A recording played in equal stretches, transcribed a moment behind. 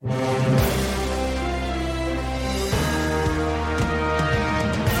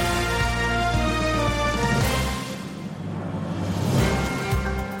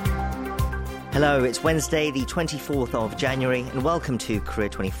Hello, it's Wednesday, the 24th of January, and welcome to Korea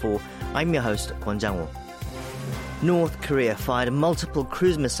 24. I'm your host, Kwon Jang-woo. North Korea fired multiple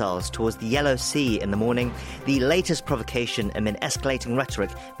cruise missiles towards the Yellow Sea in the morning, the latest provocation amid escalating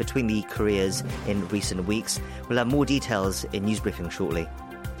rhetoric between the Koreas in recent weeks. We'll have more details in news briefing shortly.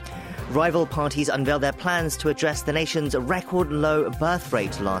 Rival parties unveiled their plans to address the nation's record-low birth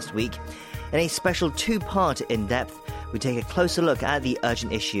rate last week. In a special two-part in-depth, we take a closer look at the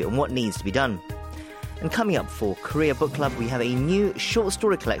urgent issue and what needs to be done. And coming up for Korea Book Club, we have a new short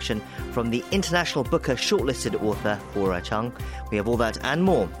story collection from the International Booker shortlisted author Bora Chung. We have all that and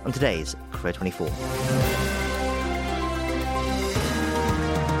more on today's Korea 24.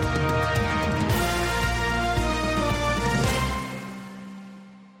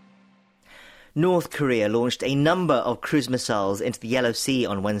 North Korea launched a number of cruise missiles into the Yellow Sea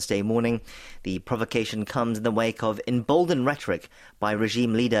on Wednesday morning. The provocation comes in the wake of emboldened rhetoric by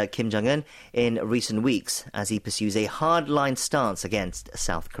regime leader Kim Jong-un in recent weeks as he pursues a hardline stance against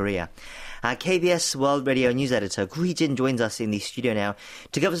South Korea. Our KBS World Radio news editor Gu Hee-jin joins us in the studio now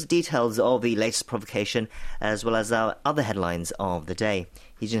to give us the details of the latest provocation as well as our other headlines of the day.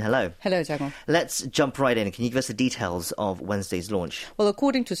 Hee-jin, hello. Hello, Jang-woo. Let's jump right in. Can you give us the details of Wednesday's launch? Well,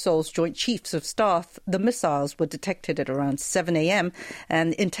 according to Seoul's Joint Chiefs of Staff, the missiles were detected at around 7 a.m.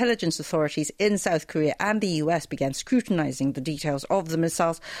 and intelligence authorities in South Korea and the US began scrutinizing the details of the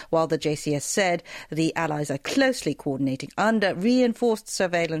missiles, while the JCS said the allies are closely coordinating under reinforced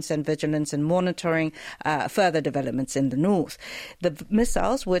surveillance and vigilance and monitoring further developments in the north. The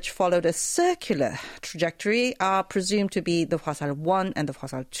missiles, which followed a circular trajectory, are presumed to be the Hwasal-1 and the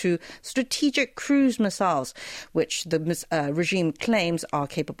Hwasal-2 strategic cruise missiles, which the regime claims are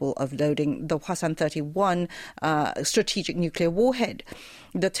capable of loading the Hwasan-31 strategic nuclear warhead.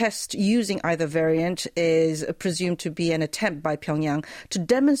 The test using either variant is presumed to be an attempt by Pyongyang to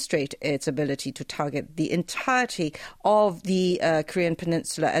demonstrate its ability to target the entirety of the Korean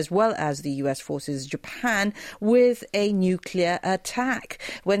peninsula as well as the US forces Japan with a nuclear attack.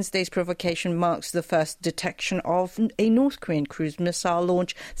 Wednesday's provocation marks the first detection of a North Korean cruise missile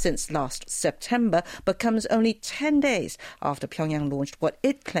launch since last September, but comes only 10 days after Pyongyang launched what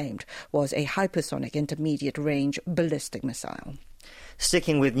it claimed was a hypersonic intermediate-range ballistic missile.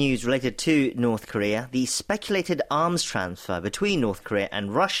 Sticking with news related to North Korea, the speculated arms transfer between North Korea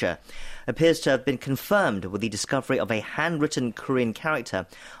and Russia appears to have been confirmed with the discovery of a handwritten Korean character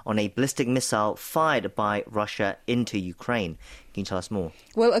on a ballistic missile fired by Russia into Ukraine. Can you tell us more?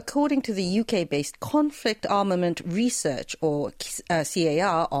 Well, according to the UK-based Conflict Armament Research, or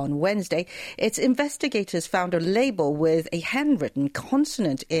CAR, on Wednesday, its investigators found a label with a handwritten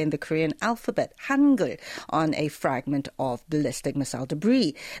consonant in the Korean alphabet, Hangul, on a fragment of ballistic missile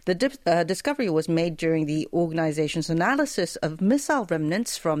debris. The discovery was made during the organization's analysis of missile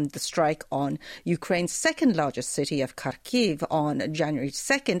remnants from the strike on Ukraine's second-largest city of Kharkiv on January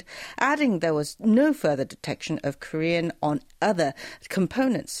 2nd, adding there was no further detection of Korean on other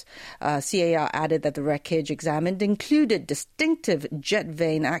components. CAR added that the wreckage examined included distinctive jet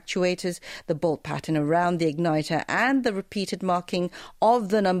vane actuators, the bolt pattern around the igniter, and the repeated marking of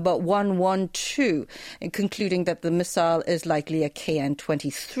the number 112, concluding that the missile is likely a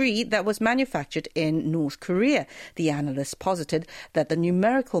KN-23 that was manufactured in North Korea. The analyst posited that the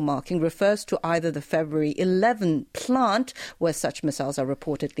numerical marking refers to either the February 11 plant, where such missiles are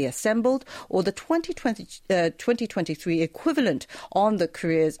reportedly assembled, or the 2023 equivalent on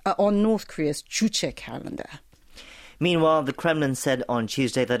North Korea's Juche calendar. Meanwhile, the Kremlin said on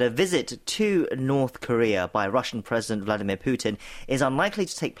Tuesday that a visit to North Korea by Russian President Vladimir Putin is unlikely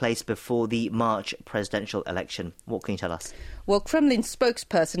to take place before the March presidential election. What can you tell us? Well, Kremlin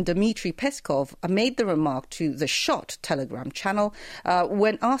spokesperson Dmitry Peskov made the remark to the Shot Telegram channel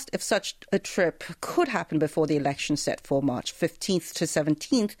when asked if such a trip could happen before the election set for March 15th to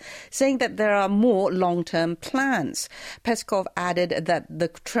 17th, saying that there are more long-term plans. Peskov added that the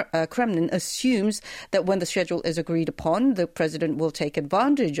Kremlin assumes that when the schedule is agreed upon, the president will take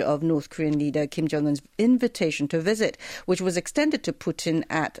advantage of North Korean leader Kim Jong-un's invitation to visit, which was extended to Putin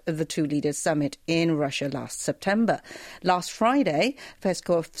at the two leaders' summit in Russia last September. Last Friday,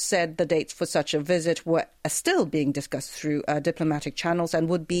 Peskov said the dates for such a visit were still being discussed through diplomatic channels and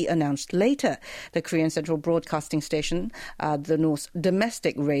would be announced later. The Korean Central Broadcasting Station, the North's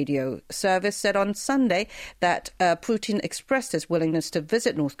domestic radio service, said on Sunday that Putin expressed his willingness to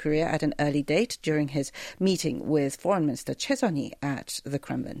visit North Korea at an early date during his meeting with Foreign Minister Choi Son-hui at the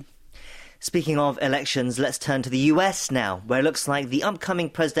Kremlin. Speaking of elections, let's turn to the US now, where it looks like the upcoming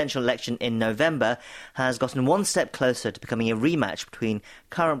presidential election in November has gotten one step closer to becoming a rematch between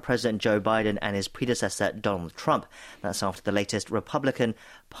current President Joe Biden and his predecessor Donald Trump. That's after the latest Republican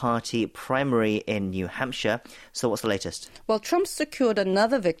Party primary in New Hampshire. So what's the latest? Well, Trump secured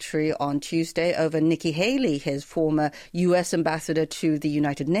another victory on Tuesday over Nikki Haley, his former US ambassador to the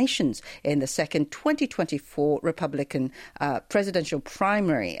United Nations, in the second 2024 Republican presidential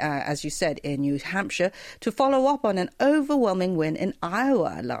primary, as you said, in New Hampshire, to follow up on an overwhelming win in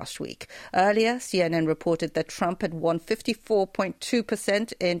Iowa last week. Earlier, CNN reported that Trump had won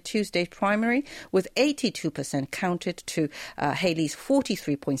 54.2% in Tuesday's primary, with 82% counted to Haley's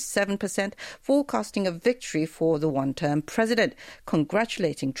 43.7%, forecasting a victory for the one-term president.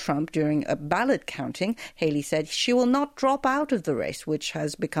 Congratulating Trump during a ballot counting, Haley said she will not drop out of the race, which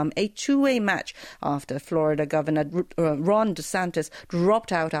has become a two-way match after Florida Governor Ron DeSantis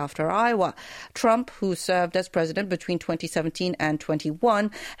dropped out after Iowa. Trump, who served as president between 2017 and 21,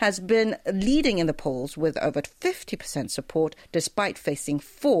 has been leading in the polls with over 50% support despite facing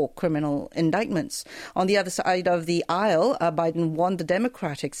 4 criminal indictments. On the other side of the aisle, Biden won the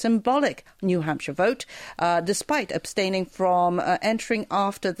Democratic symbolic New Hampshire vote despite abstaining from entering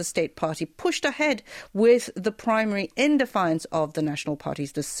after the state party pushed ahead with the primary in defiance of the National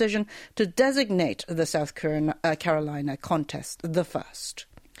Party's decision to designate the South Carolina contest the first.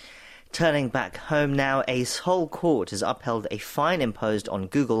 Turning back home now, a Seoul court has upheld a fine imposed on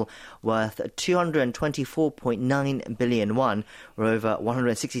Google worth 224.9 billion won, or over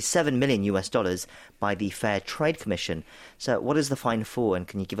 167 million US dollars, by the Fair Trade Commission. So what is the fine for, and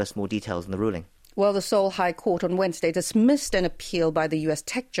can you give us more details on the ruling? Well, the Seoul High Court on Wednesday dismissed an appeal by the U.S.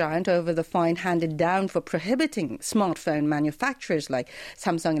 tech giant over the fine handed down for prohibiting smartphone manufacturers like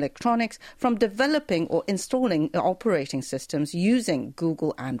Samsung Electronics from developing or installing operating systems using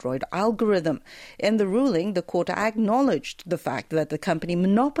Google Android algorithm. In the ruling, the court acknowledged the fact that the company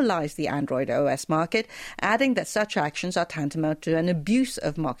monopolized the Android OS market, adding that such actions are tantamount to an abuse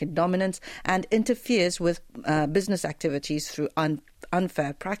of market dominance and interferes with business activities through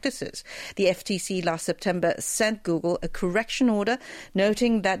unfair practices. The FTC last September sent Google a correction order,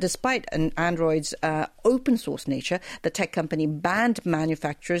 noting that despite Android's open source nature, the tech company banned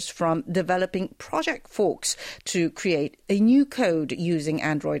manufacturers from developing project forks to create a new code using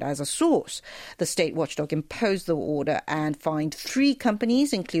Android as a source. The state watchdog imposed the order and fined 3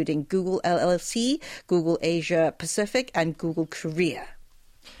 companies, including Google LLC, Google Asia Pacific, and Google Korea.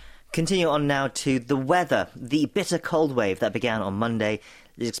 Continue on now to the weather. The bitter cold wave that began on Monday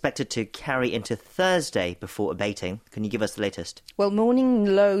is expected to carry into Thursday before abating. Can you give us the latest? Well,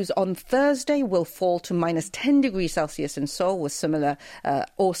 morning lows on Thursday will fall to minus 10 degrees Celsius in Seoul, with similar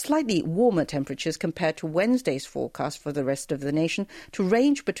or slightly warmer temperatures compared to Wednesday's forecast for the rest of the nation to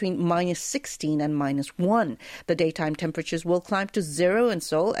range between minus 16 and minus 1. The daytime temperatures will climb to 0 in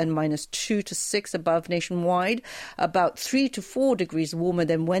Seoul and minus 2 to 6 above nationwide, about 3 to 4 degrees warmer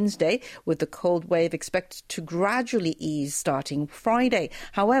than Wednesday, with the cold wave expected to gradually ease starting Friday.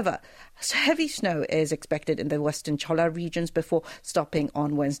 However, heavy snow is expected in the western Cholla regions before stopping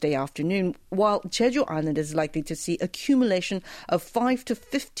on Wednesday afternoon, while Jeju Island is likely to see accumulation of 5 to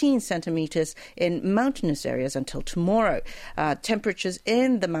 15 centimetres in mountainous areas until tomorrow. Temperatures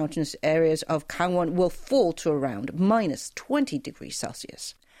in the mountainous areas of Gangwon will fall to around minus 20 degrees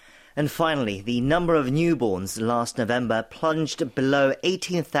Celsius. And finally, the number of newborns last November plunged below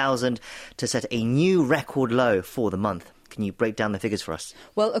 18,000 to set a new record low for the month. Can you break down the figures for us?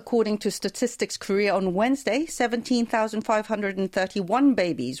 Well, according to Statistics Korea on Wednesday, 17,531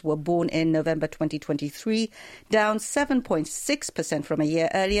 babies were born in November 2023, down 7.6% from a year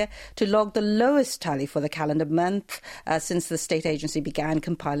earlier, to log the lowest tally for the calendar month since the state agency began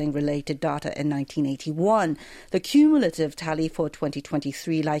compiling related data in 1981. The cumulative tally for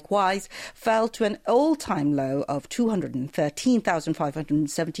 2023, likewise, fell to an all-time low of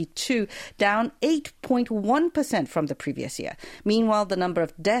 213,572, down 8.1% from the previous year. Meanwhile, the number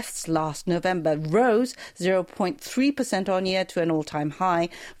of deaths last November rose 0.3% on year to an all-time high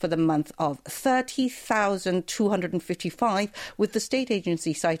for the month of 30,255, with the state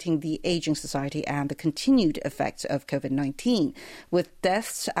agency citing the aging society and the continued effects of COVID-19. With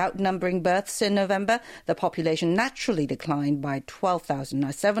deaths outnumbering births in November, the population naturally declined by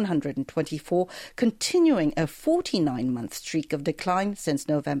 12,724, continuing a 49-month streak of decline since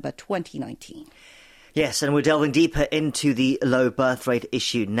November 2019. Yes, and we're delving deeper into the low birth rate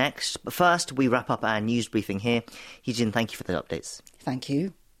issue next. But first, we wrap up our news briefing here. Heejin, thank you for the updates. Thank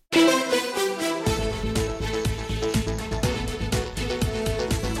you.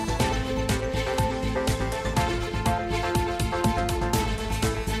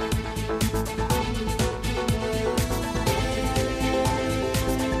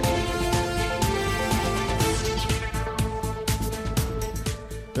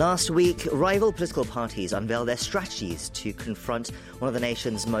 Last week, rival political parties unveiled their strategies to confront one of the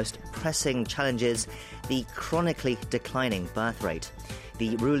nation's most pressing challenges, the chronically declining birth rate.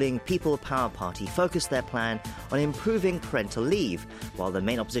 The ruling People Power Party focused their plan on improving parental leave, while the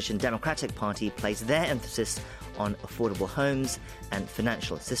main opposition Democratic Party placed their emphasis on affordable homes and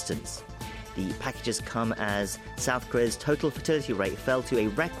financial assistance. The packages come as South Korea's total fertility rate fell to a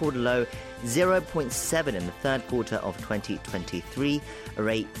record low 0.7 in the third quarter of 2023, a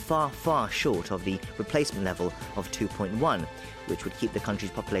rate far, far short of the replacement level of 2.1, which would keep the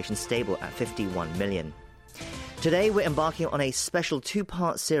country's population stable at 51 million. Today, we're embarking on a special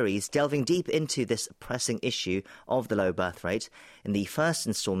two-part series delving deep into this pressing issue of the low birth rate. In the first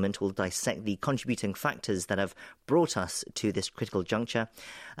instalment, we'll dissect the contributing factors that have brought us to this critical juncture.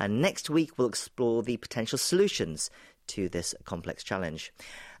 And next week, we'll explore the potential solutions to this complex challenge.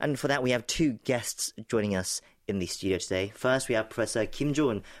 And for that, we have two guests joining us in the studio today. First, we have Professor Kim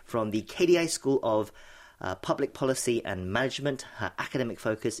Jo-eun from the KDI School of Public Policy and Management. Her academic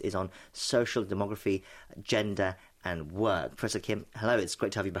focus is on social demography, gender and work. Professor Kim, hello, it's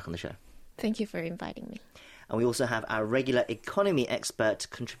great to have you back on the show. Thank you for inviting me. And we also have our regular economy expert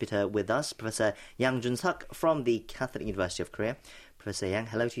contributor with us, Professor Yang Jun-suk from the Catholic University of Korea. Professor Yang,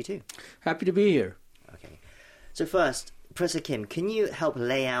 hello to you too. Happy to be here. Okay. So first, Professor Kim, can you help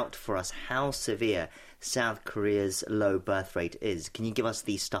lay out for us how severe South Korea's low birth rate is? Can you give us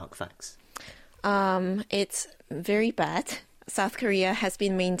the stark facts? It's very bad. South Korea has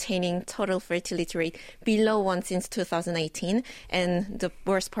been maintaining total fertility rate below 1 since 2018, and the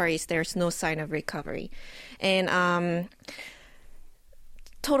worst part is there's no sign of recovery. And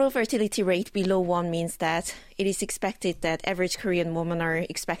total fertility rate below 1 means that it is expected that average Korean women are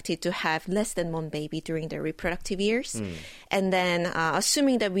expected to have less than one baby during their reproductive years. And then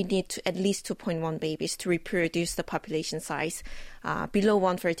assuming that we need at least 2.1 babies to reproduce the population size, below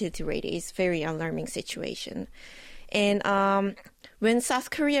 1 fertility rate is very alarming situation. And when South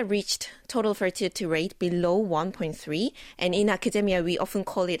Korea reached total fertility rate below 1.3, and in academia we often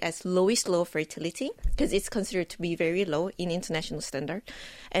call it as lowest low fertility because it's considered to be very low in international standard.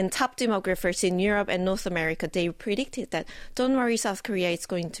 And top demographers in Europe and North America, they predicted that don't worry South Korea, it's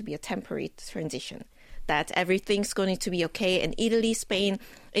going to be a temporary transition, that everything's going to be okay, and Italy, Spain,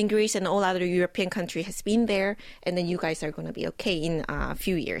 and Greece and all other European countries has been there, and then you guys are going to be okay in a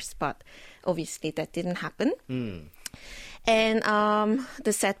few years. But obviously that didn't happen. And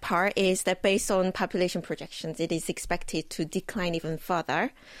the sad part is that based on population projections, it is expected to decline even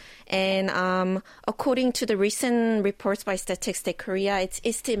further. And according to the recent reports by Statistics Korea, it's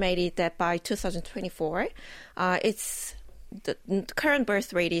estimated that by 2024, the current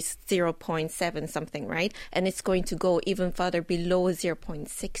birth rate is 0.7 something, right? And it's going to go even further below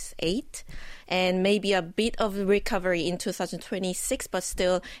 0.68. And maybe a bit of recovery in 2026, but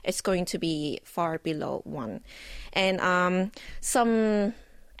still it's going to be far below 1. And some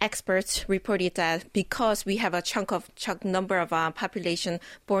experts reported that because we have a chunk number of population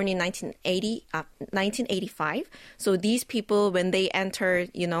born in 1985, so these people, when they enter,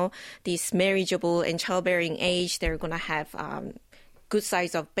 this marriageable and childbearing age, they're going to have good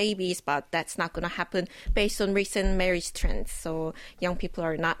size of babies, but that's not going to happen based on recent marriage trends. So young people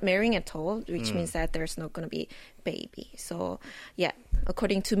are not marrying at all, which means that there's not going to be baby. So yeah,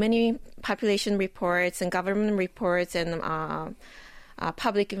 according to many population reports and government reports and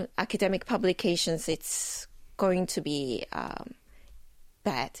public academic publications, it's going to be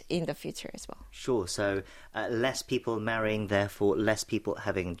bad in the future as well. Sure. So less people marrying, therefore less people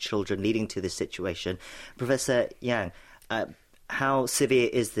having children, leading to this situation. Professor Yang, how severe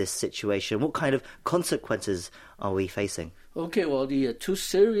is this situation? What kind of consequences are we facing? Okay, well, the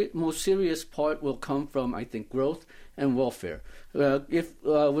most serious part will come from, I think, growth and welfare.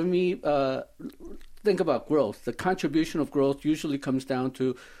 When we think about growth, the contribution of growth usually comes down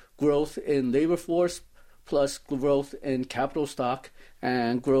to growth in labor force plus growth in capital stock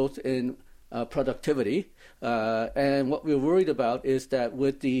and growth in productivity. And what we're worried about is that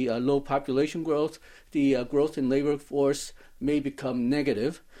with the low population growth, the growth in labor force may become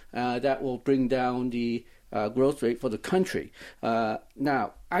negative. That will bring down the growth rate for the country.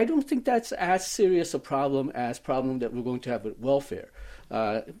 Now, I don't think that's as serious a problem that we're going to have with welfare.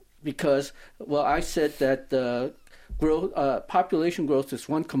 Because, well, I said that the population growth is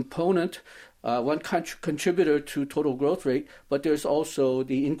one component, one contributor to total growth rate, but there's also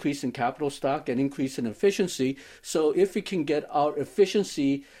the increase in capital stock and increase in efficiency. So if we can get our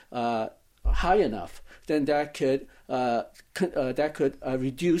efficiency high enough, then that could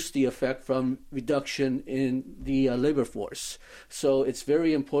reduce the effect from reduction in the labor force. So it's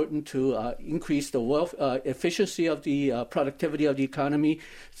very important to increase the efficiency of the productivity of the economy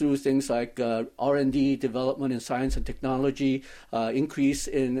through things like R&D, development in science and technology, increase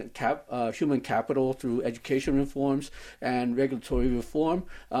in human capital through education reforms and regulatory reform.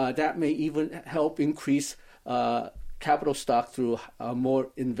 That may even help increase capital stock through more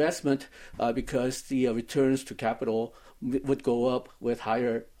investment because the returns to capital would go up with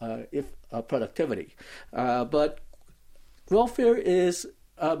higher productivity. But welfare is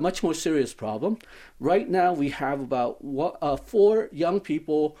a much more serious problem. Right now, we have about 4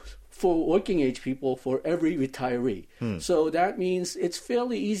 working age people for every retiree. So that means it's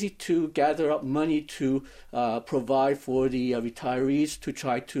fairly easy to gather up money to provide for the retirees to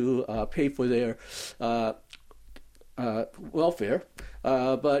try to pay for their welfare,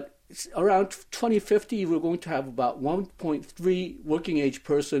 but around 2050, we're going to have about 1.3 working age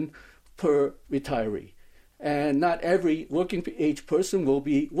person per retiree. And not every working age person will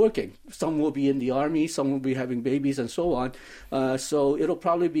be working. Some will be in the army, some will be having babies, and so on. So it'll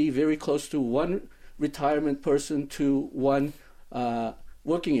probably be very close to 1 retirement person to 1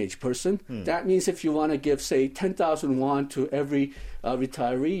 working age person. That means if you want to give, say, 10,000 won to every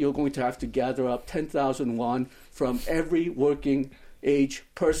retiree, you're going to have to gather up 10,000 won from every working age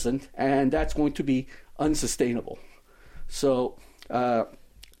person, and that's going to be unsustainable. So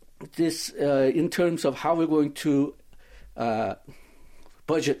this, in terms of how we're going to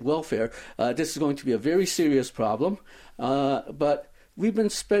budget welfare, this is going to be a very serious problem. But we've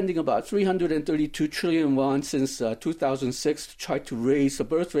been spending about 332 trillion won since 2006 to try to raise the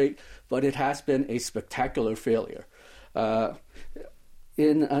birth rate, but it has been a spectacular failure.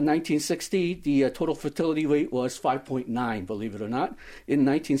 In 1960, the total fertility rate was 5.9, believe it or not. In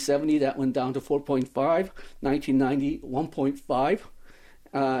 1970, that went down to 4.5, 1990, 1.5.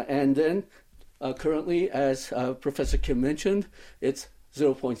 And then currently, as Professor Kim mentioned, it's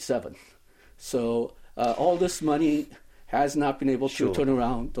 0.7. So all this money has not been able to turn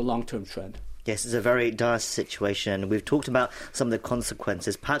around the long-term trend. Yes, it's a very dire situation. We've talked about some of the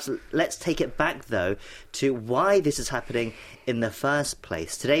consequences. Perhaps let's take it back, though, to why this is happening in the first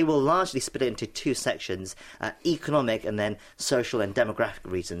place. Today, we'll largely split it into 2 sections, economic and then social and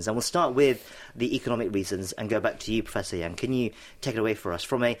demographic reasons. And we'll start with the economic reasons and go back to you, Professor Yang. Can you take it away for us?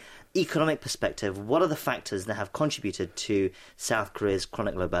 From an economic perspective, what are the factors that have contributed to South Korea's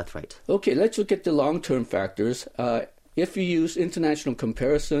chronic low birth rate? Okay, let's look at the long-term factors. If we use international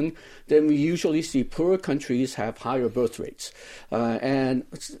comparison, then we usually see poorer countries have higher birth rates. And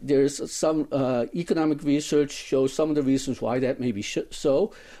there's some economic research shows some of the reasons why that may be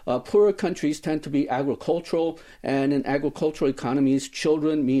so. Poorer countries tend to be agricultural, and in agricultural economies,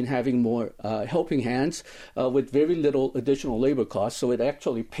 children mean having more helping hands with very little additional labor costs, so it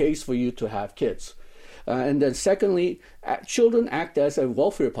actually pays for you to have kids. And then secondly, children act as a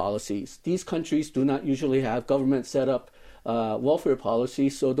welfare policies. These countries do not usually have government set up welfare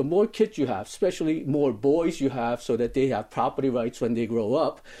policies. So the more kids you have, especially more boys you have so that they have property rights when they grow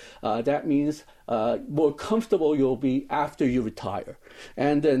up, that means more comfortable you'll be after you retire.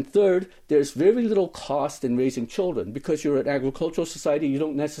 And then third, there's very little cost in raising children. Because you're an agricultural society, you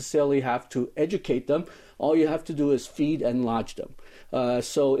don't necessarily have to educate them. All you have to do is feed and lodge them.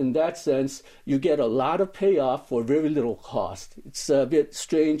 So in that sense, you get a lot of payoff for very little cost. It's a bit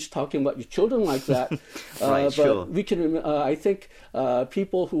strange talking about your children like that. Right, but we can, I think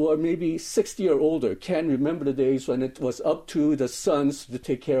people who are maybe 60 or older can remember the days when it was up to the sons to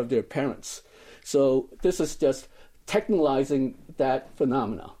take care of their parents. So this is just technicalizing that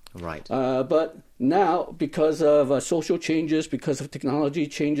phenomena. Right. But now, because of social changes, because of technology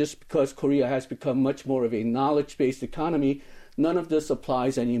changes, because Korea has become much more of a knowledge-based economy, none of this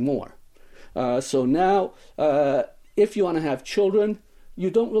applies anymore. So now, if you want to have children, you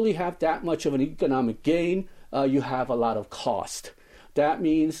don't really have that much of an economic gain. You have a lot of cost. That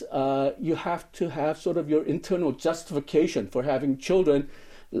means you have to have sort of your internal justification for having children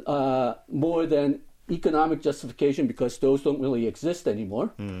more than economic justification, because those don't really exist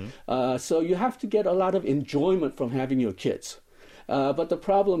anymore. So you have to get a lot of enjoyment from having your kids. But the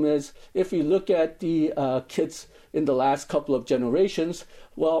problem is, if you look at the kids in the last couple of generations,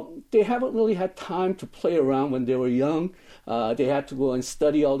 well, they haven't really had time to play around when they were young. They had to go and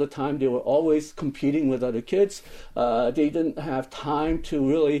study all the time. They were always competing with other kids. They didn't have time to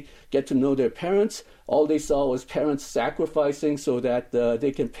really get to know their parents. All they saw was parents sacrificing so that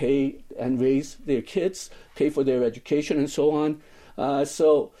they can pay and raise their kids, pay for their education, and so on.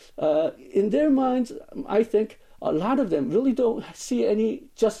 So in their minds, I think a lot of them really don't see any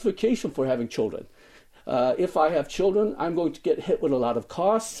justification for having children. If I have children, I'm going to get hit with a lot of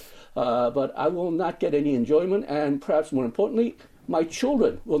costs, but I will not get any enjoyment, and perhaps more importantly, my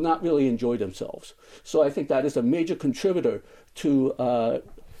children will not really enjoy themselves. So I think that is a major contributor to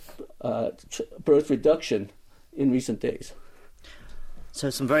birth reduction in recent days. So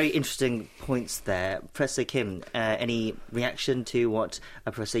some very interesting points there. Professor Kim, any reaction to what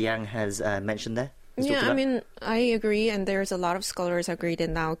Professor Yang has mentioned there? Yeah, I mean, I agree, and there's a lot of scholars agree that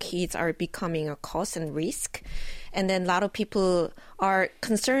now kids are becoming a cost and risk. And then a lot of people are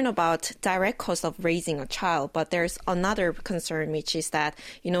concerned about direct cost of raising a child, but there's another concern, which is that,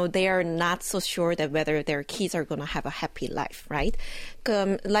 they are not so sure that whether their kids are going to have a happy life, right?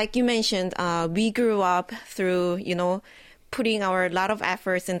 Like you mentioned, we grew up through, putting our lot of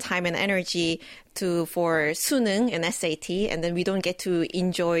efforts and time and energy for 수능 and SAT, and then we don't get to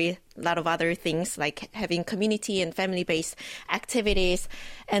enjoy a lot of other things like having community and family-based activities.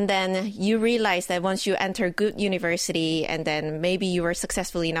 And then you realize that once you enter good university and then maybe you are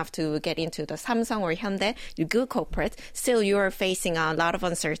successful enough to get into the Samsung or Hyundai, you good corporate, still you are facing a lot of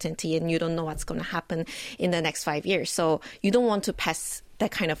uncertainty and you don't know what's going to happen in the next 5 years. So you don't want to pass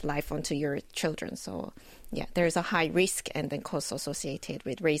that kind of life onto your children. So yeah, there's a high risk and then cost associated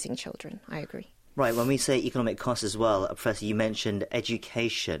with raising children. I agree. Right, when we say economic costs as well, Professor, you mentioned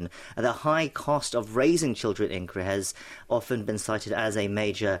education. The high cost of raising children in Korea has often been cited as a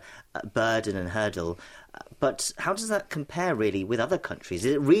major burden and hurdle. But how does that compare really with other countries?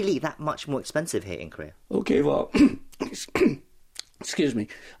 Is it really that much more expensive here in Korea? Okay, well, excuse me.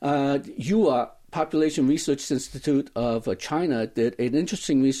 Population Research Institute of China did an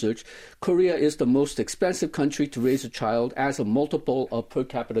interesting research. Korea is the most expensive country to raise a child as a multiple of per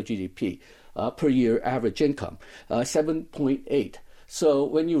capita GDP, per year average income, 7.8. So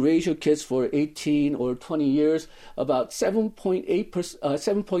when you raise your kids for 18 or 20 years, about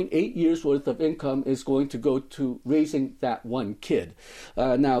 7.8 years worth of income is going to go to raising that one kid.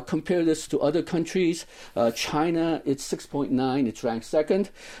 Now, compare this to other countries. China, it's 6.9, it's ranked second.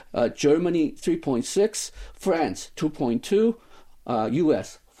 Germany, 3.6. France, 2.2.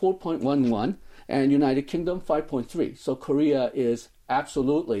 US, 4.11. And United Kingdom, 5.3. So Korea is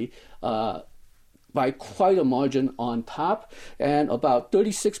absolutely by quite a margin on top, and about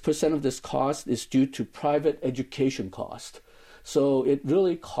 36% of this cost is due to private education cost. So it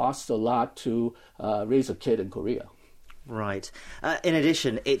really costs a lot to raise a kid in Korea. Right. In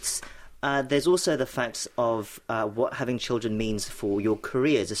addition, there's also the fact of what having children means for your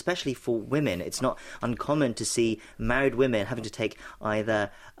careers, especially for women. It's not uncommon to see married women having to take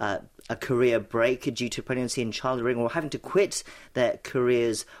either a career break due to pregnancy and childbearing, or having to quit their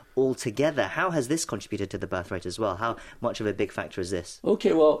careers altogether. How has this contributed to the birth rate as well? How much of a big factor is this?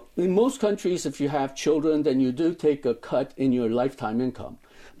 Okay, well, in most countries, if you have children, then you do take a cut in your lifetime income.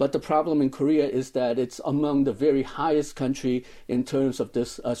 But the problem in Korea is that it's among the very highest country in terms of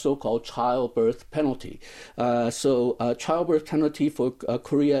this so-called childbirth penalty. So childbirth penalty for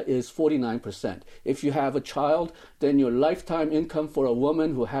Korea is 49%. If you have a child, then your lifetime income for a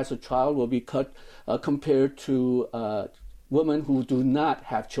woman who has a child will be cut compared to women who do not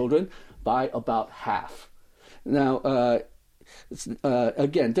have children by about half. Now,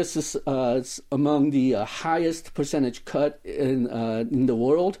 again, this is among the highest percentage cut in the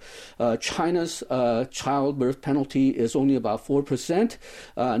world. China's childbirth penalty is only about 4%.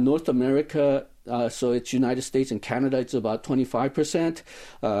 North America, so it's United States and Canada, it's about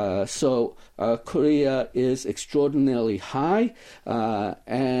 25%. So Korea is extraordinarily high,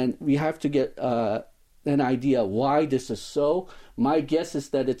 and we have to get an idea why this is so. My guess is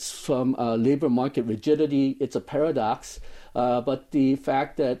that it's from labor market rigidity. It's a paradox. But the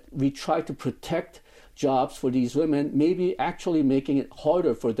fact that we try to protect jobs for these women may be actually making it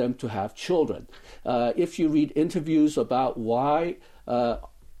harder for them to have children. If you read interviews about why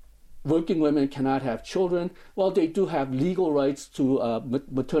working women cannot have children, well, they do have legal rights to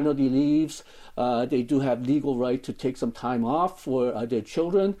maternity leaves. They do have legal right to take some time off for their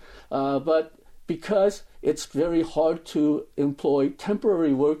children. But because it's very hard to employ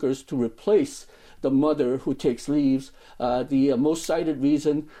temporary workers to replace the mother who takes leaves, the most cited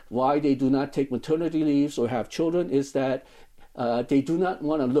reason why they do not take maternity leaves or have children is that they do not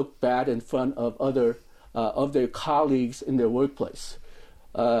want to look bad in front of of their colleagues in their workplace.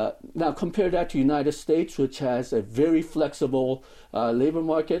 Now compare that to the United States, which has a very flexible labor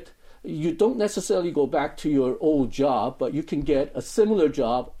market. You don't necessarily go back to your old job, but you can get a similar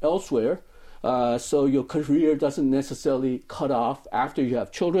job elsewhere. So your career doesn't necessarily cut off after you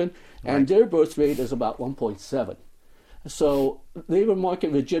have children, and their birth rate is about 1.7. So labor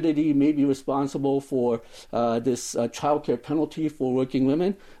market rigidity may be responsible for this childcare penalty for working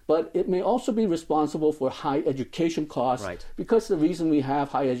women, but it may also be responsible for high education costs. Right. Because the reason we have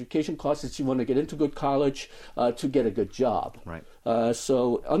high education costs is you want to get into good college to get a good job. Right.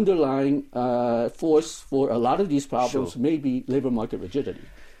 So underlying force for a lot of these problems Sure. may be labor market rigidity.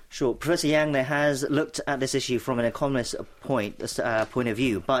 Sure. Professor Yang there has looked at this issue from an economist's point of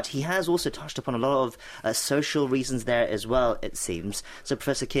view, but he has also touched upon a lot of social reasons there as well, it seems. So,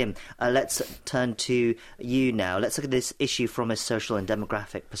 Professor Kim, let's turn to you now. Let's look at this issue from a social and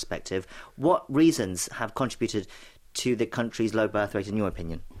demographic perspective. What reasons have contributed to the country's low birth rate, in your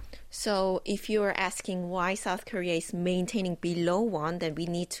opinion? So if you are asking why South Korea is maintaining below 1, then we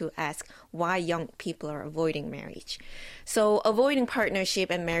need to ask why young people are avoiding marriage. So avoiding partnership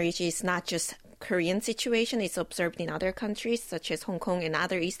and marriage is not just Korean situation. It's observed in other countries such as Hong Kong and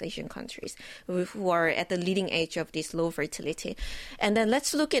other East Asian countries who are at the leading edge of this low fertility. And then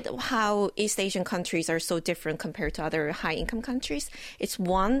let's look at how East Asian countries are so different compared to other high-income countries.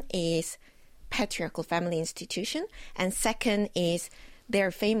 One is patriarchal family institution, and second is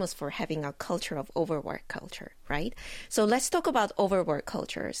they're famous for having a culture of overwork culture, right? So let's talk about overwork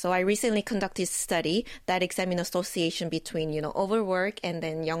culture. So I recently conducted a study that examined association between, overwork and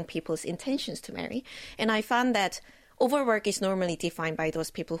then young people's intentions to marry. And I found that overwork is normally defined by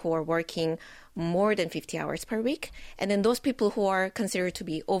those people who are working more than 50 hours per week. And then those people who are considered to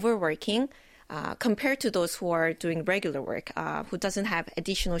be overworking compared to those who are doing regular work, who doesn't have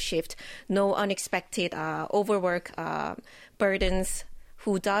additional shift, no unexpected overwork burdens,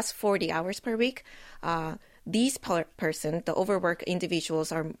 who does 40 hours per week, these person, the overworked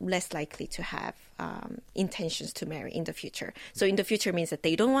individuals, are less likely to have intentions to marry in the future. So in the future means that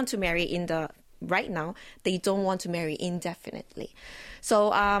they don't want to marry right now, they don't want to marry indefinitely.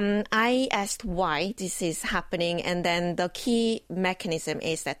 So I asked why this is happening, and then the key mechanism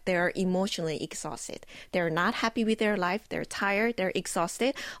is that they're emotionally exhausted. They're not happy with their life, they're tired, they're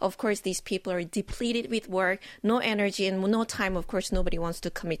exhausted. Of course, these people are depleted with work, no energy and no time. Of course, nobody wants to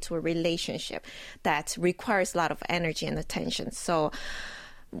commit to a relationship that requires a lot of energy and attention. So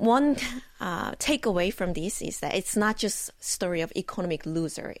one takeaway from this is that it's not just a story of economic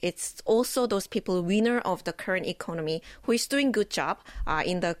loser. It's also those people winner of the current economy who is doing good job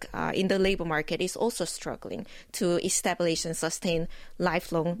in the labor market is also struggling to establish and sustain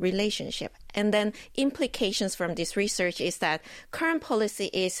lifelong relationship. And then implications from this research is that current policy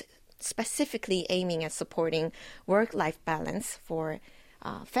is specifically aiming at supporting work-life balance for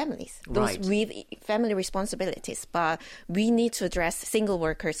families, those with family responsibilities. But we need to address single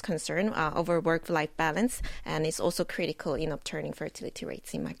workers' concern over work-life balance, and it's also critical in upturning fertility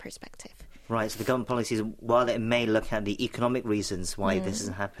rates, in my perspective. Right, so the government policies, while it may look at the economic reasons why this is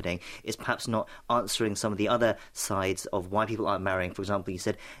happening, is perhaps not answering some of the other sides of why people aren't marrying. For example, you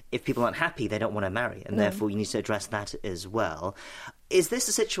said if people aren't happy, they don't want to marry, and therefore you need to address that as well. Is this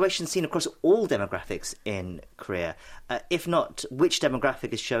a situation seen across all demographics in Korea? If not, which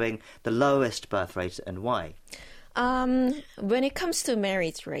demographic is showing the lowest birth rate and why? When it comes to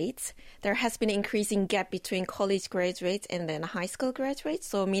marriage rates, there has been an increasing gap between college graduates and then high school graduates.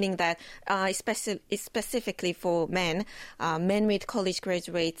 So meaning that specifically for men with college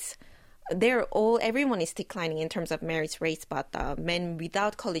graduates, everyone is declining in terms of marriage rates, but men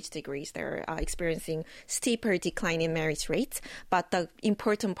without college degrees, they're experiencing steeper decline in marriage rates. But the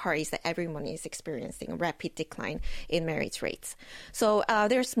important part is that everyone is experiencing a rapid decline in marriage rates. So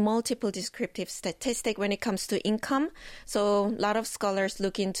there's multiple descriptive statistics when it comes to income. So a lot of scholars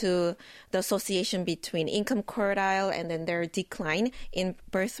look into the association between income quartile and then their decline in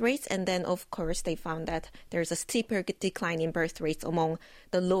birth rates. And then, of course, they found that there's a steeper decline in birth rates among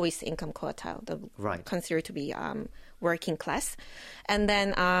the lowest income quartile, considered to be working class. And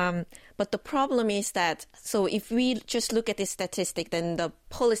then, but the problem is that, so if we just look at this statistic, then the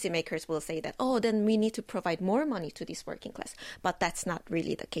policymakers will say that, then we need to provide more money to this working class. But that's not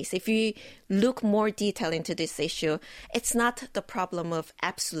really the case. If you look more detail into this issue, it's not the problem of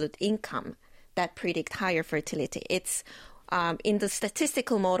absolute income that predict higher fertility. It's in the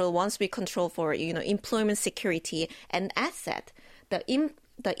statistical model, once we control for employment security and asset,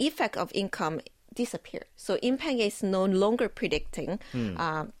 the effect of income disappear. So impact is no longer predicting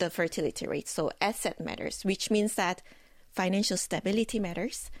the fertility rate. So asset matters, which means that financial stability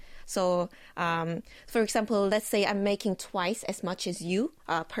matters. So, for example, let's say I'm making twice as much as you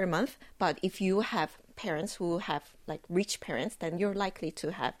per month, but if you have parents who have rich parents, then you're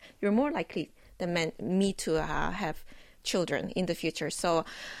more likely than me to have children in the future. So,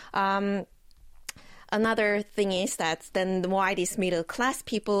 another thing is that then why these middle class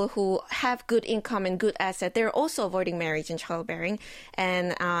people who have good income and good asset, they're also avoiding marriage and childbearing.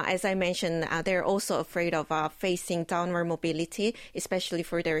 And as I mentioned, they're also afraid of facing downward mobility, especially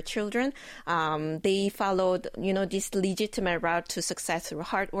for their children. They followed, this legitimate route to success through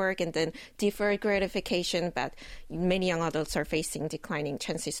hard work and then deferred gratification. But many young adults are facing declining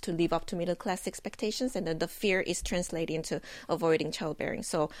chances to live up to middle class expectations. And then the fear is translated into avoiding childbearing.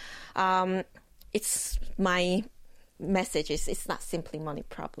 So it's my message is it's not simply money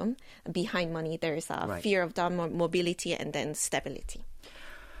problem. Behind money, there is a fear of downward mobility and then stability.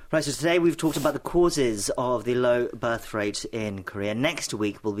 Right, so today we've talked about the causes of the low birth rate in Korea. Next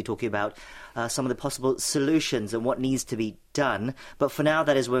week we'll be talking about some of the possible solutions and what needs to be done. But for now,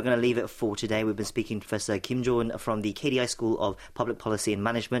 that is, we're going to leave it for today. We've been speaking to Professor Kim Jo-eun from the KDI School of Public Policy and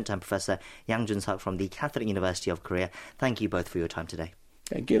Management and Professor Yang Jun-seok from the Catholic University of Korea. Thank you both for your time today.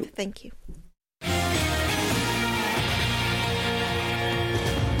 Thank you. Thank you.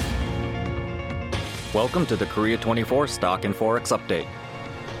 Welcome to the Korea 24 Stock and Forex Update.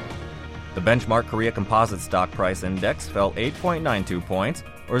 The benchmark Korea Composite Stock Price Index fell 8.92 points,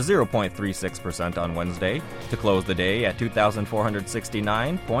 or 0.36% on Wednesday, to close the day at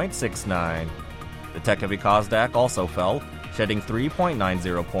 2,469.69. The tech-heavy Kosdaq also fell, shedding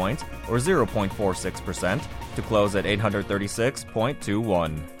 3.90 points, or 0.46%, to close at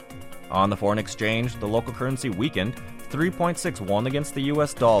 836.21. On the foreign exchange, the local currency weakened 3.61 against the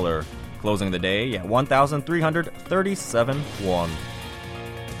US dollar, closing the day at 1,337 won.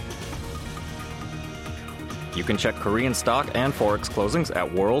 You can check Korean stock and forex closings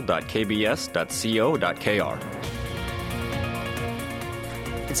at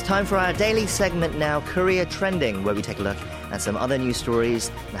world.kbs.co.kr. It's time for our daily segment now, Korea Trending, where we take a look at some other news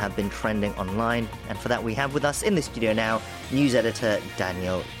stories that have been trending online. And for that, we have with us in the studio now news editor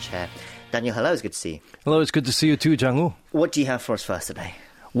Daniel Che. Daniel, hello, it's good to see you. Hello, it's good to see you too, Jang-woo. What do you have for us first today?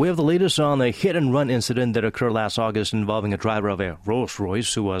 We have the latest on a hit-and-run incident that occurred last August involving a driver of a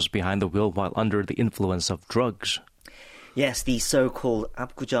Rolls-Royce who was behind the wheel while under the influence of drugs. Yes, the so-called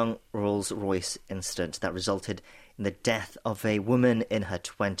Apgujeong Rolls-Royce incident that resulted in the death of a woman in her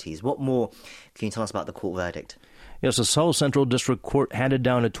 20s. What more can you tell us about the court verdict? Yes, the Seoul Central District Court handed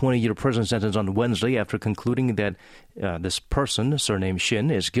down a 20-year prison sentence on Wednesday after concluding that this person, surnamed Shin,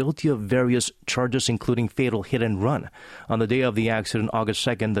 is guilty of various charges, including fatal hit-and-run. On the day of the accident, August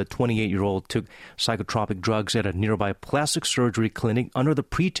 2nd, the 28-year-old took psychotropic drugs at a nearby plastic surgery clinic under the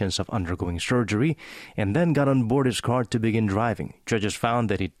pretense of undergoing surgery and then got on board his car to begin driving. Judges found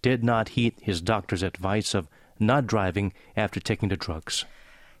that he did not heed his doctor's advice of not driving after taking the drugs.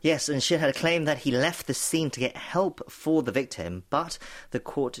 Yes, and Shin had claimed that he left the scene to get help for the victim, but the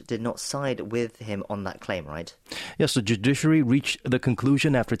court did not side with him on that claim, right? Yes, the judiciary reached the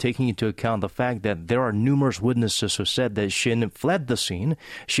conclusion after taking into account the fact that there are numerous witnesses who said that Shin fled the scene.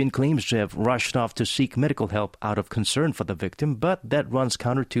 Shin claims to have rushed off to seek medical help out of concern for the victim, but that runs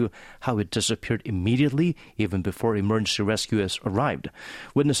counter to how it disappeared immediately, even before emergency rescuers arrived.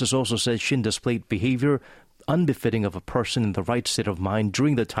 Witnesses also said Shin displayed behavior unbefitting of a person in the right state of mind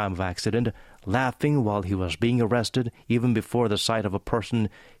during the time of accident, laughing while he was being arrested, even before the sight of a person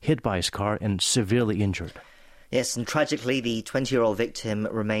hit by his car and severely injured. Yes, and tragically, the 20-year-old victim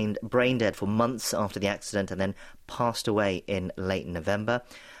remained brain dead for months after the accident and then passed away in late November.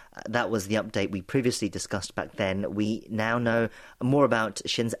 That was the update we previously discussed back then. We now know more about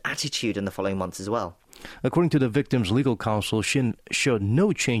Shin's attitude in the following months as well. According to the victim's legal counsel, Shin showed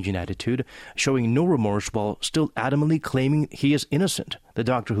no change in attitude, showing no remorse while still adamantly claiming he is innocent. The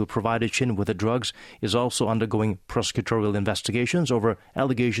doctor who provided Shin with the drugs is also undergoing prosecutorial investigations over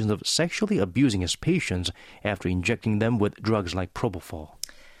allegations of sexually abusing his patients after injecting them with drugs like propofol.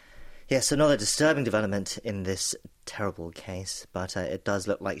 Yes, another disturbing development in this terrible case, but it does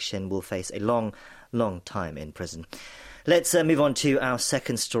look like Shin will face a long, long time in prison. Let's move on to our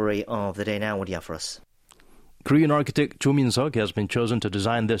second story of the day now. What do you have for us? Korean architect Cho Min-seok has been chosen to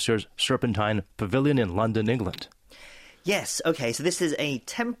design this year's Serpentine Pavilion in London, England. Yes, okay, so this is a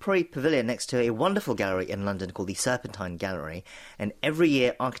temporary pavilion next to a wonderful gallery in London called the Serpentine Gallery, and every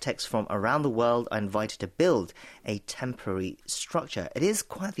year architects from around the world are invited to build a temporary structure. It is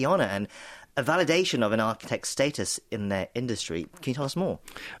quite the honour and a validation of an architect's status in their industry. Can you tell us more?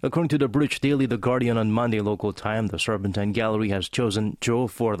 According to the British daily The Guardian on Monday local time, the Serpentine Gallery has chosen Cho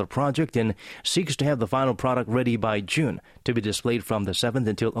for the project and seeks to have the final product ready by June to be displayed from the 7th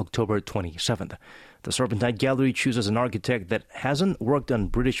until October 27th. The Serpentine Gallery chooses an architect that hasn't worked on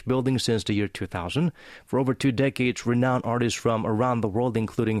British buildings since the year 2000. For over 2 decades, renowned artists from around the world,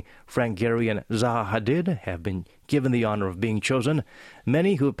 including Frank Gehry and Zaha Hadid, have been given the honor of being chosen.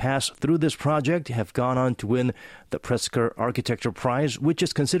 Many who passed through this project have gone on to win the Pritzker Architecture Prize, which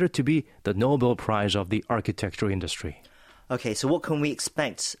is considered to be the Nobel Prize of the architecture industry. Okay, so what can we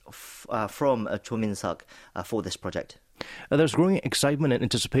expect from Cho Min-suk for this project? There's growing excitement and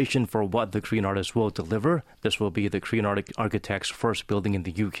anticipation for what the Korean artist will deliver. This will be the Korean architect's first building in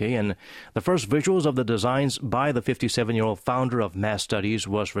the UK, and the first visuals of the designs by the 57-year-old founder of Mass Studies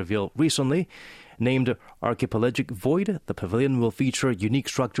was revealed recently. Named Archipelagic Void, the pavilion will feature unique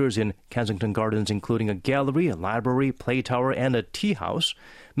structures in Kensington Gardens, including a gallery, a library, play tower, and a tea house.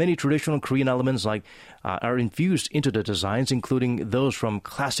 Many traditional Korean elements are infused into the designs, including those from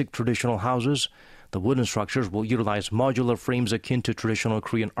classic traditional houses. The wooden structures will utilize modular frames akin to traditional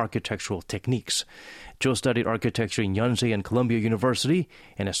Korean architectural techniques. Cho studied architecture in Yonsei and Columbia University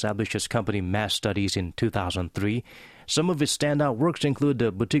and established his company Mass Studies in 2003. Some of his standout works include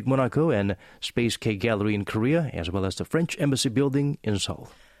the Boutique Monaco and Space K Gallery in Korea, as well as the French Embassy building in Seoul.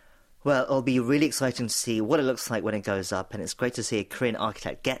 Well, it'll be really exciting to see what it looks like when it goes up, and it's great to see a Korean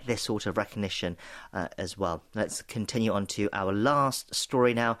architect get this sort of recognition as well. Let's continue on to our last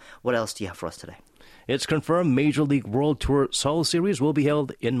story now. What else do you have for us today? It's confirmed Major League World Tour Seoul Series will be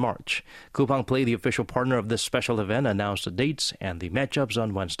held in March. Coupang Play, the official partner of this special event, announced the dates and the matchups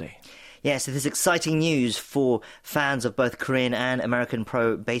on Wednesday. Yes, it is exciting news for fans of both Korean and American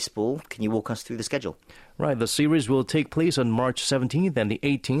pro baseball. Can you walk us through the schedule? Right, the series will take place on March 17th and the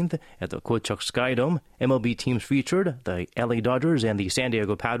 18th at the Kochuk Skydome. MLB teams featured the LA Dodgers and the San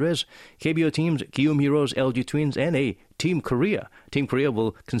Diego Padres. KBO teams, Kiwoom Heroes, LG Twins, and a Team Korea. Team Korea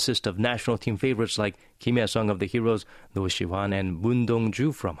will consist of national team favorites like Kim Hye-sung of the Heroes, No Si-hwan and Moon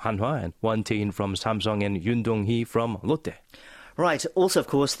Dong-ju from Hanwha, and Won Tae-in from Samsung and Yoon Dong-hee from Lotte. Right. Also, of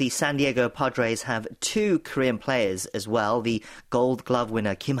course, the San Diego Padres have 2 Korean players as well, the Gold Glove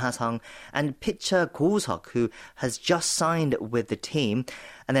winner Kim Ha-sung and pitcher Ko Woo-seok, who has just signed with the team.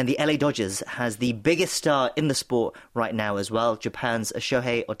 And then the LA Dodgers has the biggest star in the sport right now as well, Japan's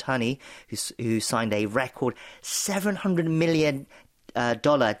Shohei Ohtani, who signed a record $700 million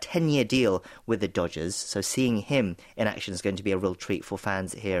 10-year deal with the Dodgers. So seeing him in action is going to be a real treat for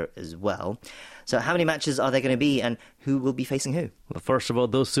fans here as well. So how many matches are there going to be, and who will be facing who? Well, first of all,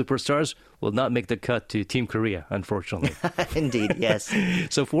 those superstars will not make the cut to Team Korea, unfortunately. Indeed, yes.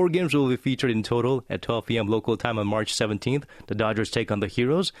 So 4 games will be featured in total at 12 p.m. local time on March 17th. The Dodgers take on the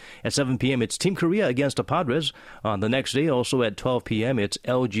Heroes. At 7 p.m., it's Team Korea against the Padres. On the next day, also at 12 p.m., it's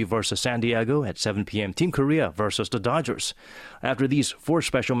LG versus San Diego. At 7 p.m., Team Korea versus the Dodgers. After these 4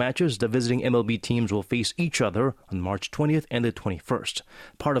 special matches, the visiting MLB teams will face each other on March 20th and the 21st.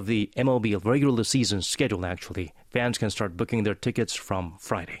 Part of the MLB regular season schedule, actually. Fans can start booking their tickets from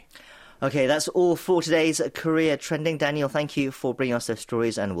Friday. Okay, that's all for today's Korea Trending. Daniel, thank you for bringing us those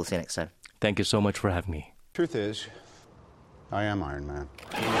stories, and we'll see you next time. Thank you so much for having me. Truth is, I am Iron Man.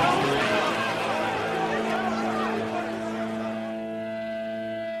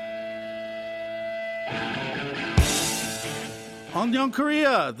 Annyeong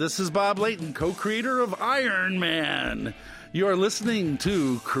Korea, this is Bob Layton, co-creator of Iron Man. You are listening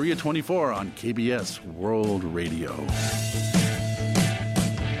to Korea 24 on KBS World Radio.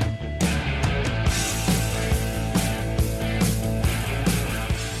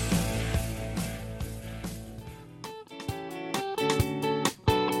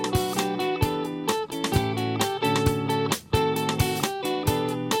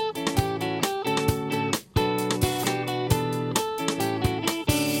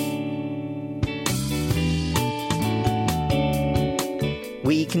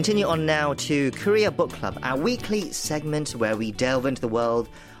 We continue on now to Korea Book Club, our weekly segment where we delve into the world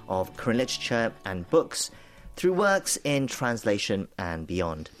of Korean literature and books through works in translation and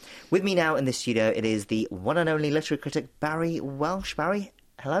beyond. With me now in the studio, it is the one and only literary critic Barry Welsh. Barry,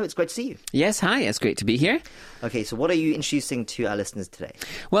 hello, it's great to see you. Yes, hi, it's great to be here. Okay, so what are you introducing to our listeners today?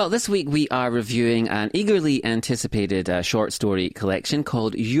 Well, this week we are reviewing an eagerly anticipated short story collection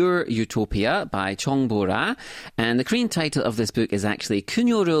called Your Utopia by Chung Bo-ra. And the Korean title of this book is actually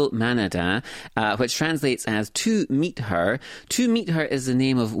Kunyorul Manada, which translates as To Meet Her. To Meet Her is the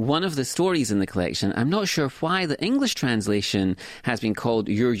name of one of the stories in the collection. I'm not sure why the English translation has been called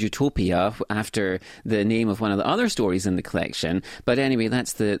Your Utopia after the name of one of the other stories in the collection. But anyway, that's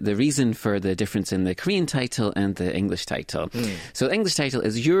that's the reason for the difference in the Korean title and the English title. So the English title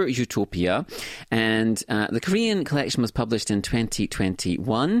is Your Utopia, and the Korean collection was published in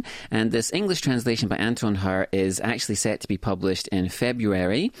 2021, and this English translation by Anton Her is actually set to be published in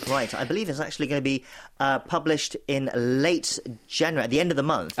February. Right, I believe it's actually going to be published in late January, at the end of the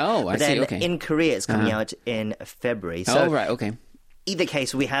month. Oh, I see, okay. In Korea, it's coming out in February. So right, okay. Either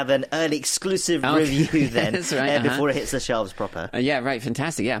case, we have an early exclusive review then, That's right, before it hits the shelves proper. Yeah, right,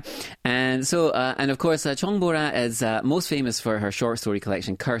 fantastic, yeah. And so, and of course, Chong Bo-ra is most famous for her short story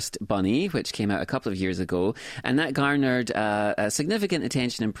collection, Cursed Bunny, which came out a couple of years ago. And that garnered significant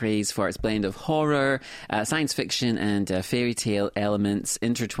attention and praise for its blend of horror, science fiction, and fairy tale elements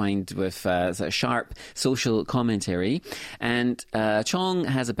intertwined with sort of sharp social commentary. And Chong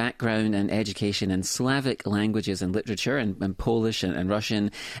has a background and education in Slavic languages and literature, and Polish and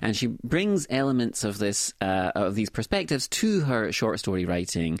Russian, and she brings elements of these perspectives to her short story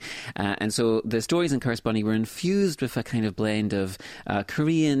writing. And so the stories in Cursed Bunny were infused with a kind of blend of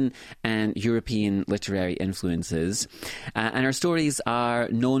Korean and European literary influences. And her stories are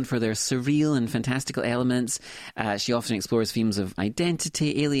known for their surreal and fantastical elements. She often explores themes of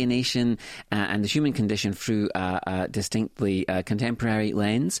identity, alienation, and the human condition through a distinctly contemporary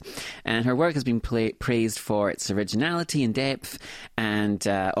lens. And her work has been praised for its originality and depth, and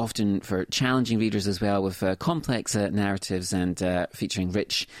often for challenging readers as well, with complex narratives and featuring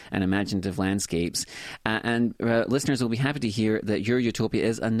rich and imaginative landscapes. And listeners will be happy to hear that Your Utopia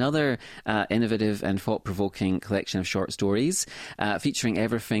is another innovative and thought-provoking collection of short stories, featuring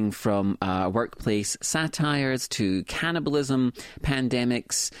everything from workplace satires to cannibalism,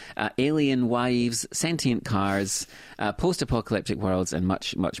 pandemics, alien wives, sentient cars, post-apocalyptic worlds, and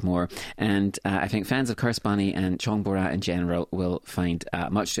much, much more. And I think fans of Cursed Bunny and Chong Bo-ra in general will find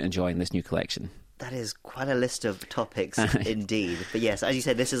much to enjoy in this new collection. That is quite a list of topics indeed. But yes, as you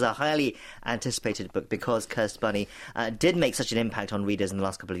said, this is a highly anticipated book because Cursed Bunny did make such an impact on readers in the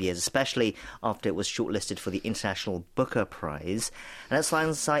last couple of years, especially after it was shortlisted for the International Booker Prize. And at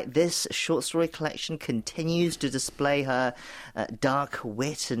Science Site, this short story collection continues to display her dark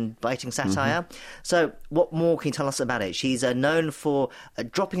wit and biting satire. So what more can you tell us about it? She's known for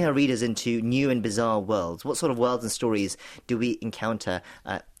dropping her readers into new and bizarre worlds. What sort of worlds and stories do we encounter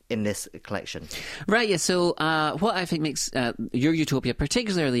in this collection? Right, yeah. So what I think makes Your Utopia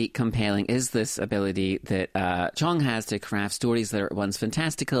particularly compelling is this ability that Chong has to craft stories that are at once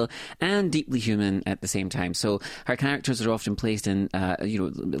fantastical and deeply human at the same time. So her characters are often placed in,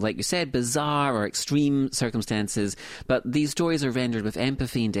 like you said, bizarre or extreme circumstances, but these stories are rendered with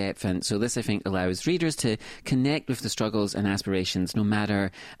empathy and depth, and so this, I think, allows readers to connect with the struggles and aspirations, no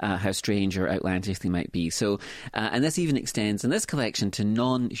matter how strange or outlandish they might be. So, and this even extends in this collection to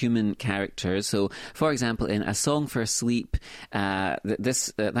non-human characters. So, for example, in A Song for Sleep,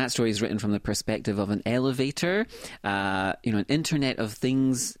 that story is written from the perspective of an elevator, an Internet of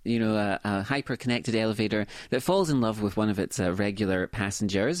Things, a hyper-connected elevator that falls in love with one of its regular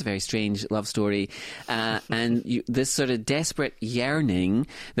passengers. A very strange love story. And this sort of desperate yearning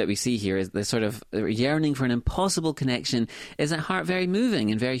that we see here, is this sort of yearning for an impossible connection, is at heart very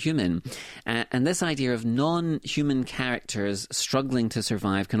moving and very human. And this idea of non-human characters struggling to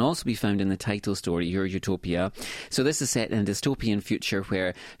survive can also be found in the title story, Your Utopia. So this is set in a dystopian future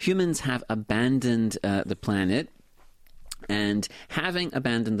where humans have abandoned the planet. And having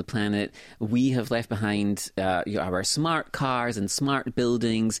abandoned the planet, we have left behind our smart cars and smart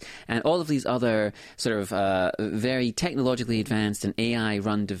buildings and all of these other sort of very technologically advanced and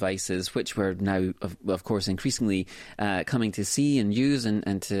AI-run devices, which we're now, of course, increasingly coming to see and use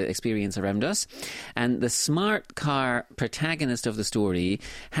and to experience around us. And the smart car protagonist of the story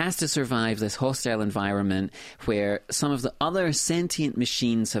has to survive this hostile environment where some of the other sentient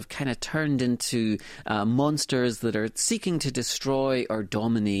machines have kind of turned into monsters that are seeking to destroy or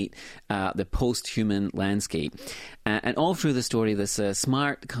dominate the post-human landscape. And all through the story, this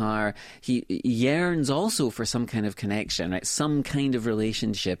smart car, he yearns also for some kind of connection, right? Some kind of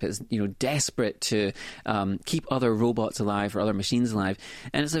relationship. Is desperate to keep other robots alive or other machines alive.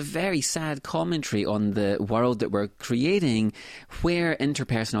 And it's a very sad commentary on the world that we're creating, where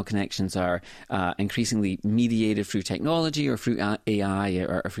interpersonal connections are increasingly mediated through technology or through AI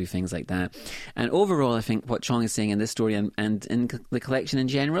or through things like that. And overall, I think what Chong is saying in this story and in the collection in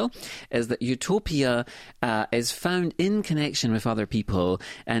general is that utopia is found in connection with other people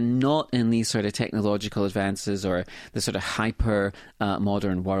and not in these sort of technological advances or the sort of hyper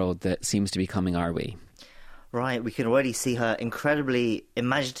modern world that seems to be coming our way. Right, we can already see her incredibly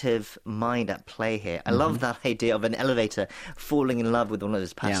imaginative mind at play here. I love that idea of an elevator falling in love with one of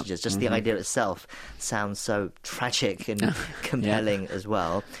those passengers. Just the idea itself sounds so tragic and compelling as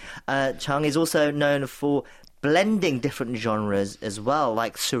well. Chung is also known for blending different genres as well,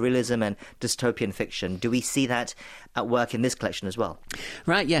 like surrealism and dystopian fiction. Do we see that at work in this collection as well?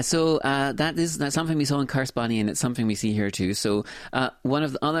 Right, yeah. So that's something we saw in Curse Bunny, and it's something we see here too. So one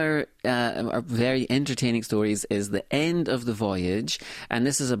of the other very entertaining stories is The End of the Voyage, and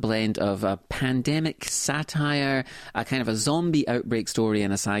this is a blend of a pandemic satire, a kind of a zombie outbreak story,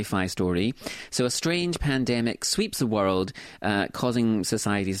 and a sci-fi story. So a strange pandemic sweeps the world, causing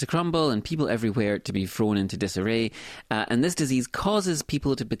societies to crumble and people everywhere to be thrown into disarray. And this disease causes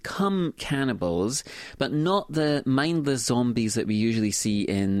people to become cannibals, but not the mindless zombies that we usually see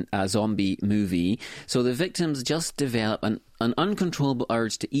in a zombie movie. So the victims just develop an uncontrollable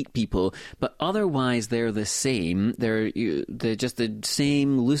urge to eat people, but otherwise they're the same. They're just the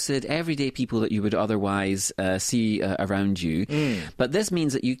same lucid, everyday people that you would otherwise see around you. But this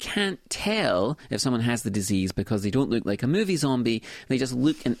means that you can't tell if someone has the disease because they don't look like a movie zombie. They just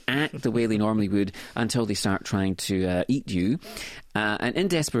look and act the way they normally would until they start trying to eat you. And in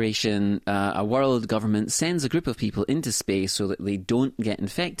desperation, a world government sends a group of people into space so that they don't get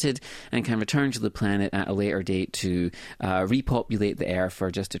infected and can return to the planet at a later date to repopulate the Earth,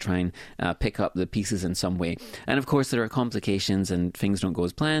 or just to try and pick up the pieces in some way. And of course, there are complications and things don't go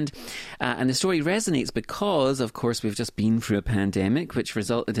as planned. And the story resonates because, of course, we've just been through a pandemic, which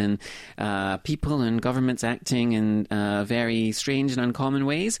resulted in people and governments acting in very strange and uncommon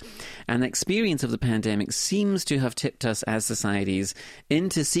ways. And the experience of the pandemic seems to have tipped us as societies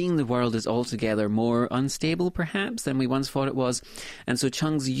into seeing the world as altogether more unstable, perhaps, than we once thought it was. And so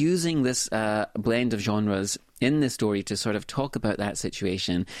Chung's using this blend of genres in this story to sort of talk about that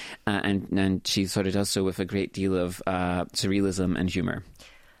situation, and she sort of does so with a great deal of surrealism and humour.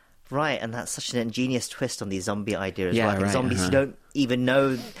 Right, and that's such an ingenious twist on the zombie idea as well. Right, zombies you don't even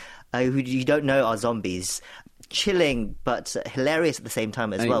know, who you don't know are zombies. Chilling, but hilarious at the same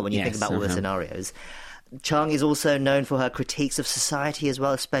time as well when you think about all the scenarios. Chung is also known for her critiques of society as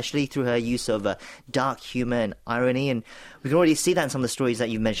well, especially through her use of dark humour and irony. And we can already see that in some of the stories that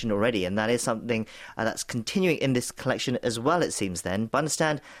you've mentioned already. And that is something that's continuing in this collection as well, it seems then. But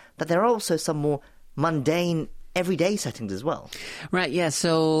understand that there are also some more mundane, everyday settings as well. Right, yeah.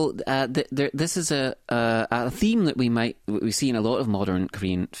 So this is a theme that we see in a lot of modern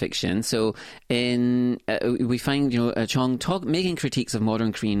Korean fiction. So we find Chung making critiques of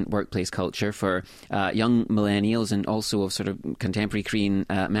modern Korean workplace culture for young millennials, and also of sort of contemporary Korean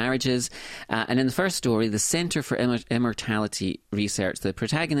marriages. And in the first story, the Center for Immortality Research, the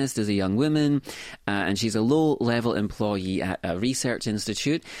protagonist is a young woman, and she's a low-level employee at a research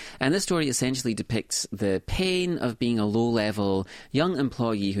institute. And this story essentially depicts the pain of being a low-level young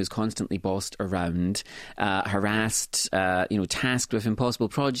employee who's constantly bossed around, harassed, tasked with impossible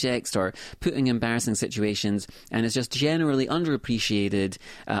projects or put in embarrassing situations, and is just generally underappreciated,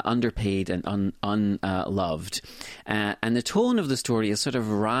 underpaid, and unloved. And the tone of the story is sort of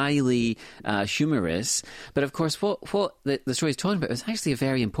wryly humorous, but of course what the story is talking about is actually a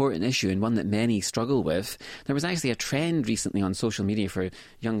very important issue, and one that many struggle with. There was actually a trend recently on social media for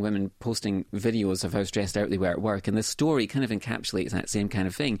young women posting videos of how stressed out they were at work, and this story kind of encapsulates that same kind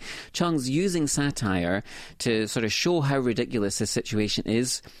of thing. Chung's using satire to sort of show how ridiculous this situation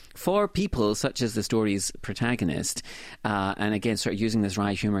is for people such as the story's protagonist, and again sort of using this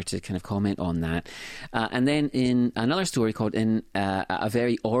wry humour to kind of comment on that. And then in another story called In a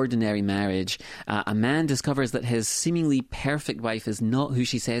Very Ordinary Marriage, a man discovers that his seemingly perfect wife is not who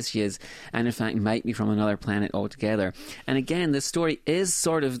she says she is, and in fact might be from another planet altogether. And again, this story is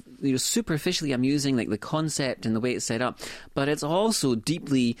sort of superficially amusing, like the concept and the way it's set up, but it's also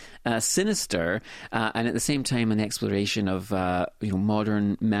deeply sinister, and at the same time an exploration of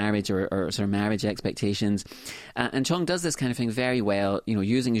modern marriage or sort of marriage expectations. And Chung does this kind of thing very well,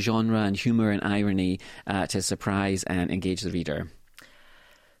 using genre and humour and irony to surprise and engage the reader.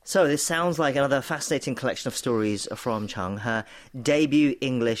 So this sounds like another fascinating collection of stories from Chung. Her debut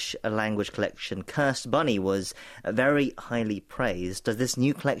English language collection, Cursed Bunny, was very highly praised. Does this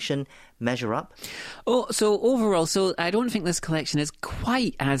new collection measure up? So overall, I don't think this collection is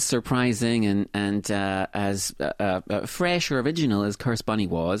quite as surprising and as fresh or original as Cursed Bunny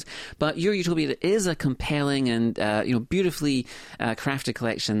was, but Your Utopia is a compelling and beautifully crafted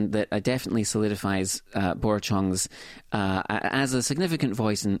collection that definitely solidifies Bor Chung's as a significant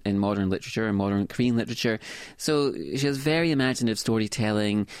voice in modern literature and modern Korean literature. So she has very imaginative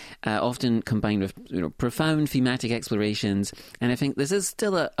storytelling, often combined with profound thematic explorations, and I think this is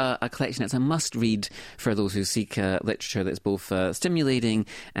still a collection collection. It's a must-read for those who seek literature that's both stimulating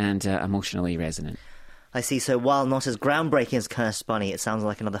and emotionally resonant. I see. So while not as groundbreaking as Cursed Bunny, it sounds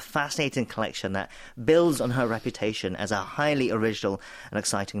like another fascinating collection that builds on her reputation as a highly original and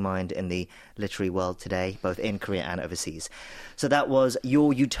exciting mind in the literary world today, both in Korea and overseas. So that was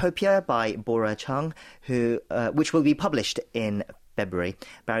Your Utopia by Bora Chung, which will be published in February.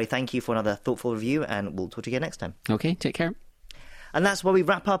 Barry, thank you for another thoughtful review, and we'll talk to you again next time. Okay, take care. And that's where we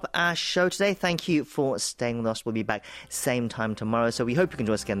wrap up our show today. Thank you for staying with us. We'll be back same time tomorrow, so we hope you can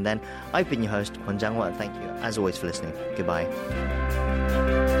join us again then. I've been your host, Kwon Jang-won, and thank you, as always, for listening. Goodbye.